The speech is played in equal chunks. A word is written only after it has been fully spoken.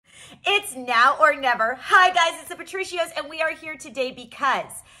It's now or never. Hi guys, it's the Patricios, and we are here today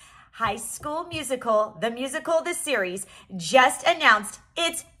because High School Musical, the musical, the series, just announced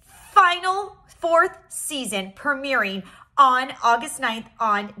its final 4th season premiering on August 9th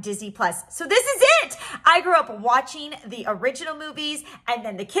on Disney+. So this is it. I grew up watching the original movies, and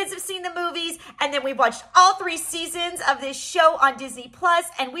then the kids have seen the movies, and then we've watched all 3 seasons of this show on Disney+,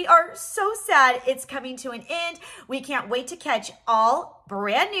 and we are so sad it's coming to an end. We can't wait to catch all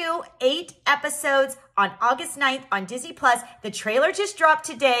brand new 8 episodes on August 9th on Disney+. The trailer just dropped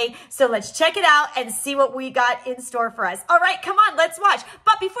today, so let's check it out and see what we got in store for us. All right, come on, let's watch.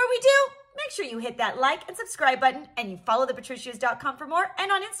 But before we do, make sure you hit that like and subscribe button, and you follow thepatricios.com for more,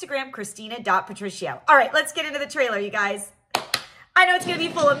 and on Instagram, Christina.Patricio. All right, let's get into the trailer, you guys. I know it's going to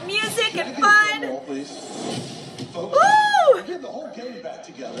be full of music and fun. Roll, please. Folks, Woo! we're getting the whole gang back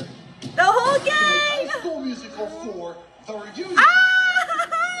together. The whole To make gang! High School Musical 4, The Reunion. Ah!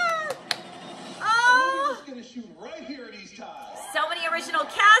 Oh! We're going to shoot right here at East High. So many original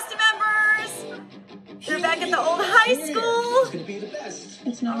cast members. They're back at the old high school. It's going to be the best.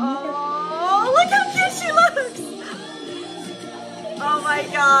 It's not Oh, look how cute she looks. Oh my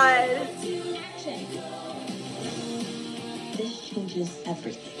God. action. This changes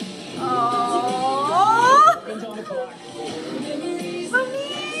everything. Oh. Guns on the clock.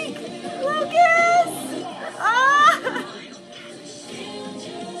 Monique. Lucas. Ah.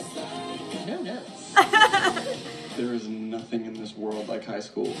 No, no. There is nothing in this world like high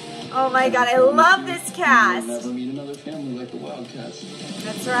school. Oh my God, I love this cast. You'll never meet another family like the Wildcats.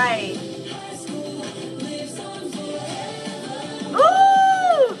 That's right.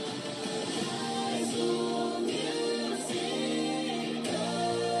 Ooh!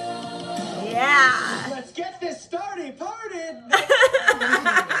 Yeah. Let's get this started, parted!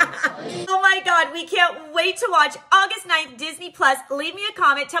 Oh my God, we can't wait to watch August 9th, Disney+. Leave me a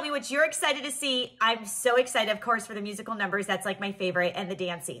comment. Tell me what you're excited to see. I'm so excited, of course, for the musical numbers. That's like my favorite, and the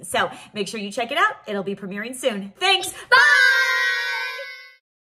dancing. So make sure you check it out. It'll be premiering soon. Thanks. Bye!